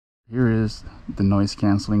Here is the noise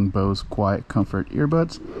canceling Bose Quiet Comfort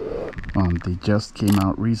earbuds. They just came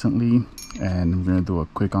out recently and I'm gonna do a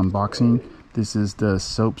quick unboxing. This is the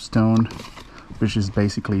soapstone, which is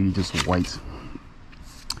basically just white.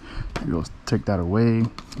 We'll take that away.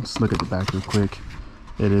 Let's look at the back real quick.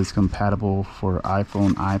 It is compatible for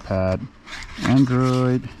iPhone, iPad,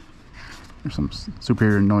 Android. There's some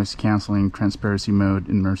superior noise canceling, transparency mode,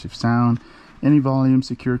 immersive sound, any volume,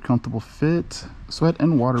 secure, comfortable fit, sweat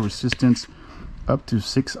and water resistance, up to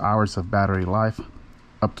 6 hours of battery life,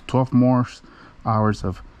 up to 12 more hours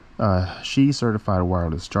of Qi certified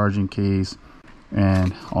wireless charging case,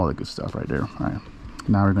 and all the good stuff right there. All right,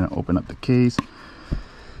 now we're gonna open up the case.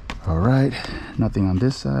 All right, nothing on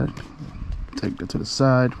this side. Take that to the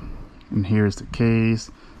side, and here's the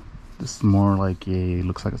case. This is more like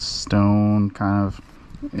looks like a stone kind of.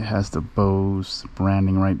 It has the Bose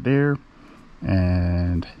branding right there,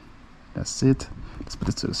 and that's it. Let's put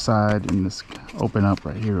this to the side and let's open up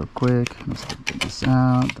right here real quick. Let's get this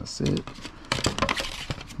out. That's it.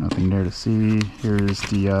 Nothing there to see. Here's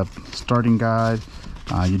the starting guide.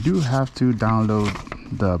 You do have to download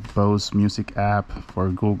the Bose Music app for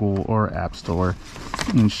Google or App Store,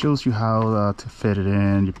 and it shows you how to fit it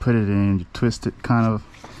in. You put it in, you twist it kind of,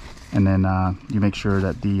 and then you make sure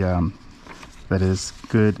that the that is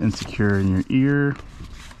good and secure in your ear.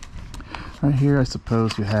 Right here, I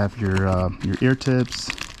suppose you have your ear tips,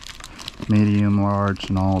 medium, large,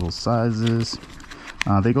 and all those sizes.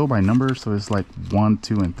 They go by numbers, so it's like 1,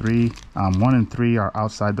 2, and 3. 1 and 3 are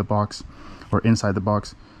outside the box or inside the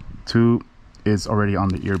box. 2 is already on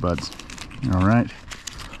the earbuds. All right,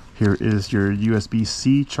 here is your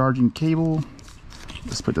USB-C charging cable.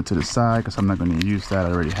 Let's put that to the side because I'm not going to use that.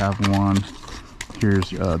 I already have one.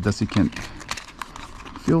 Here's your desiccant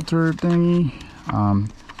filter thingy.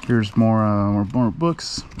 Here's more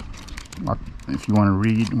books. If you want to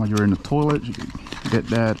read while you're in the toilet, you can get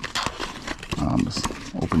that. Let's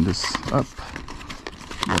open this up.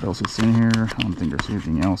 What else is in here? I don't think there's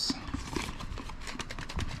anything else.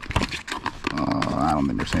 I don't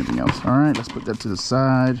think there's anything else. All right, let's put that to the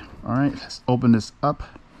side. All right, let's open this up,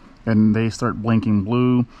 and they start blinking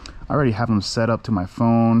blue. I already have them set up to my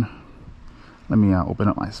phone. Let me open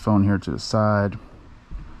up my phone here to the side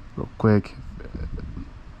real quick.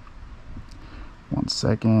 1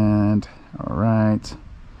 second. All right.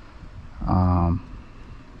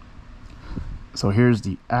 So here's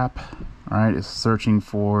the app. All right, it's searching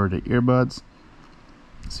for the earbuds,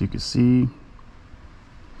 so you can see.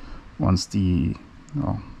 Once the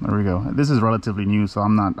there we go. This is relatively new, so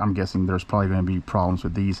I'm guessing there's probably going to be problems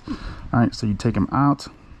with these. All right, so you take them out.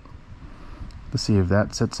 Let's see if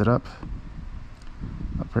that sets it up.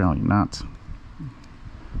 Apparently not.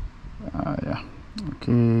 Yeah.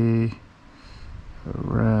 Okay. All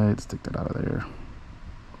right, let's take that out of there.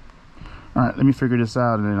 All right, let me figure this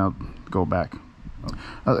out and then I'll go back.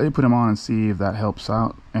 Let me put them on and see if that helps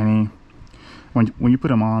out any. When you put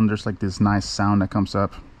them on, there's like this nice sound that comes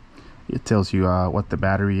up. It tells you what the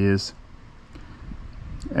battery is,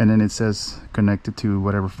 and then it says connected to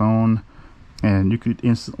whatever phone, and you could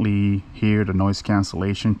instantly hear the noise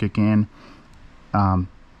cancellation kick in. I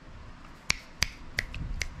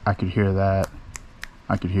could hear that.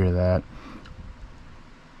 Let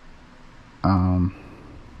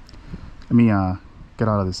me get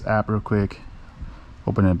out of this app real quick,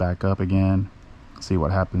 open it back up again, see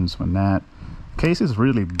what happens when that case is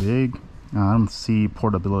really big. I don't see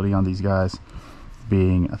portability on these guys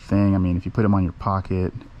being a thing. I mean, if you put them on your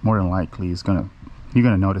pocket, more than likely you're gonna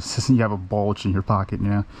notice you have a bulge in your pocket, you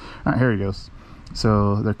know. All right, here it goes.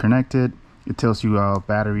 So they're connected. It tells you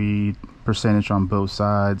battery percentage on both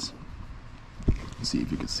sides. Let's see if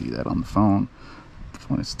you can see that on the phone. The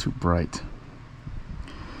phone is too bright.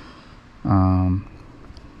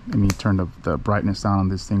 Let me turn the brightness down on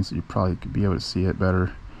this thing so you probably could be able to see it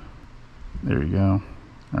better. There you go.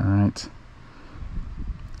 All right.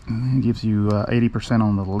 And it gives you 80%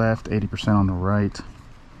 on the left, 80% on the right.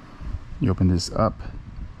 You open this up.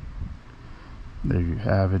 There you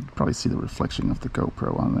have it. Probably see the reflection of the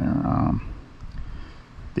GoPro on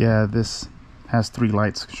there. Yeah, this has 3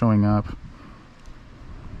 lights showing up.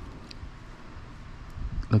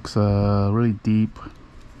 Looks really deep.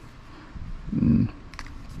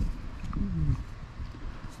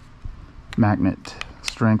 Magnet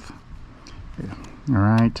strength. Yeah. All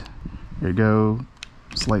right, here you go.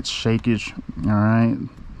 Slight shakeage. All right,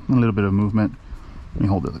 a little bit of movement. Let me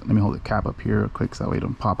hold the cap up here real quick so that way it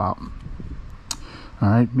don't pop out. All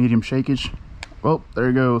right, medium shakeage. Well, there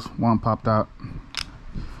it goes. One popped out.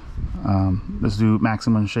 Let's do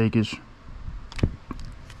maximum shakeage.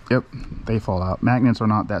 Yep, they fall out. Magnets are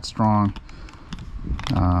not that strong.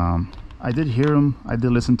 I did hear them, I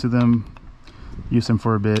did listen to them, use them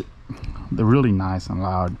for a bit. They're really nice and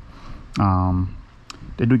loud.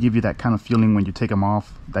 They do give you that kind of feeling when you take them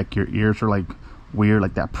off, like your ears are like weird,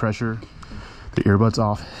 like that pressure. The earbuds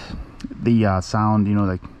off, the sound, you know,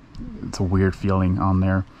 like it's a weird feeling on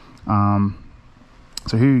there.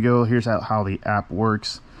 So here you go. Here's how the app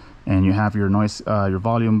works, and you have your noise, your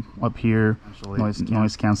volume up here,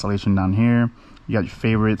 noise cancellation down here. You got your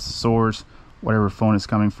favorites, source, whatever phone it's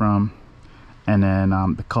coming from, and then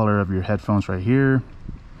the color of your headphones right here.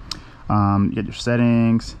 You get your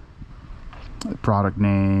settings, the product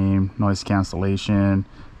name, noise cancellation,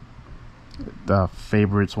 the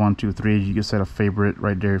favorites 1, 2, 3. You can set a favorite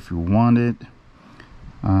right there if you want it.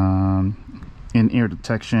 In-ear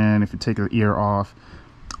detection, if you take the ear off,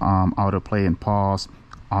 auto play and pause,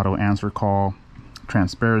 auto answer call,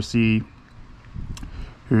 transparency.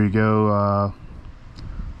 Here you go.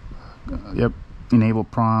 Yep, enable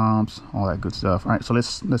prompts, all that good stuff. All right, so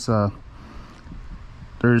let's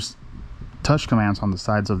there's touch commands on the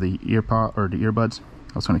sides of the earpod or the earbuds.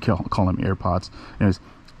 I was going to call them AirPods. Anyways,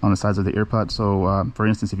 on the sides of the earpod. So for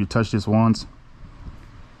instance, if you touch this once,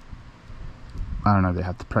 I don't know, they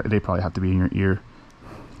probably have to be in your ear,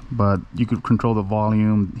 but you could control the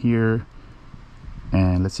volume here.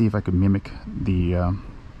 And let's see if I could mimic the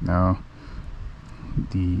there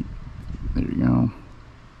you go.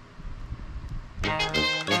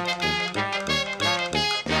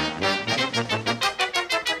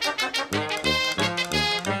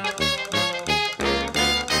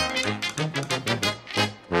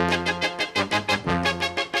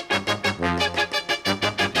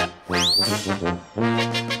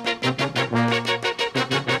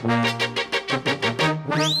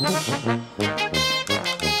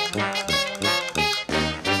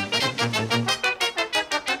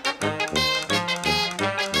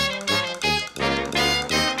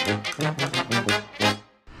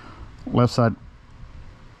 Left side,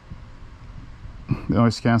 the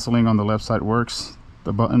noise canceling on the left side works,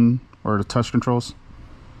 the button or the touch controls.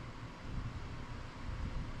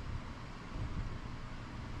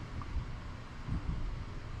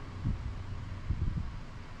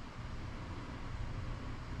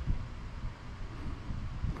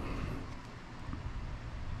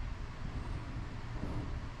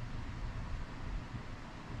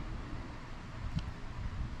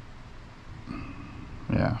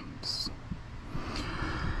 Yeah.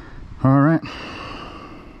 All right.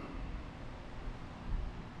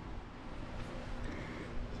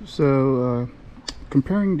 So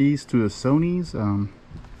comparing these to the Sonys,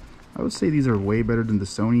 I would say these are way better than the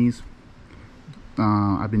Sonys.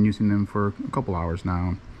 I've been using them for a couple hours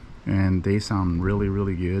now, and they sound really,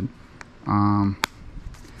 really good.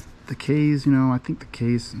 The case, you know, I think the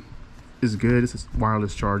case is good. It's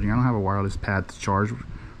wireless charging. I don't have a wireless pad to charge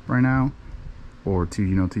right now, or to,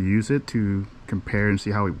 you know, to use it to compare and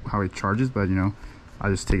see how it charges, but you know, I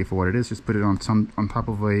just take it for what it is. Just put it on top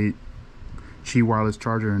of a Qi wireless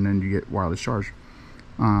charger, and then you get wireless charge.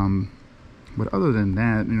 But other than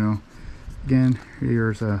that, you know, again,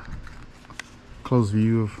 here's a close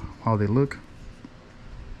view of how they look.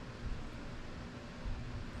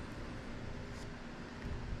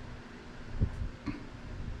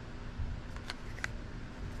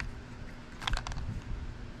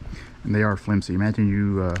 And they are flimsy. Imagine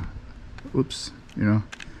you oops, you know.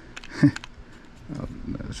 Oh,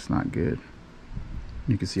 that's not good.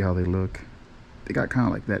 You can see how they look. They got kind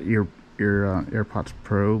of like that AirPods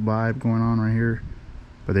Pro vibe going on right here,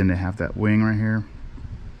 but then they have that wing right here.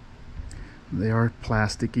 They are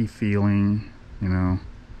plasticky feeling, you know.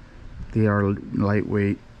 They are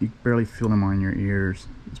lightweight. You barely feel them on your ears.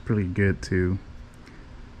 It's pretty good too.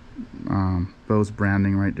 Bose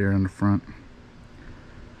branding right there on the front.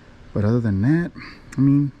 But other than that, I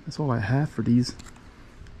mean, that's all I have for these.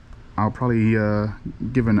 I'll probably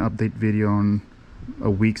give an update video on a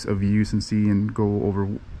week's of use and see, and go over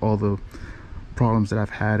all the problems that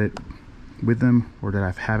I've had it with them, or that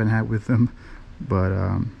I haven't had with them. But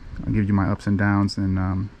I'll give you my ups and downs,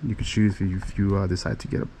 and you can choose if you decide to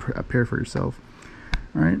get a pair for yourself.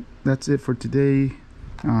 All right, that's it for today.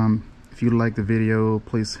 If you like the video,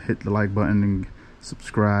 please hit the like button and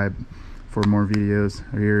subscribe for more videos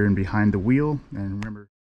here in Behind the Wheel. And remember,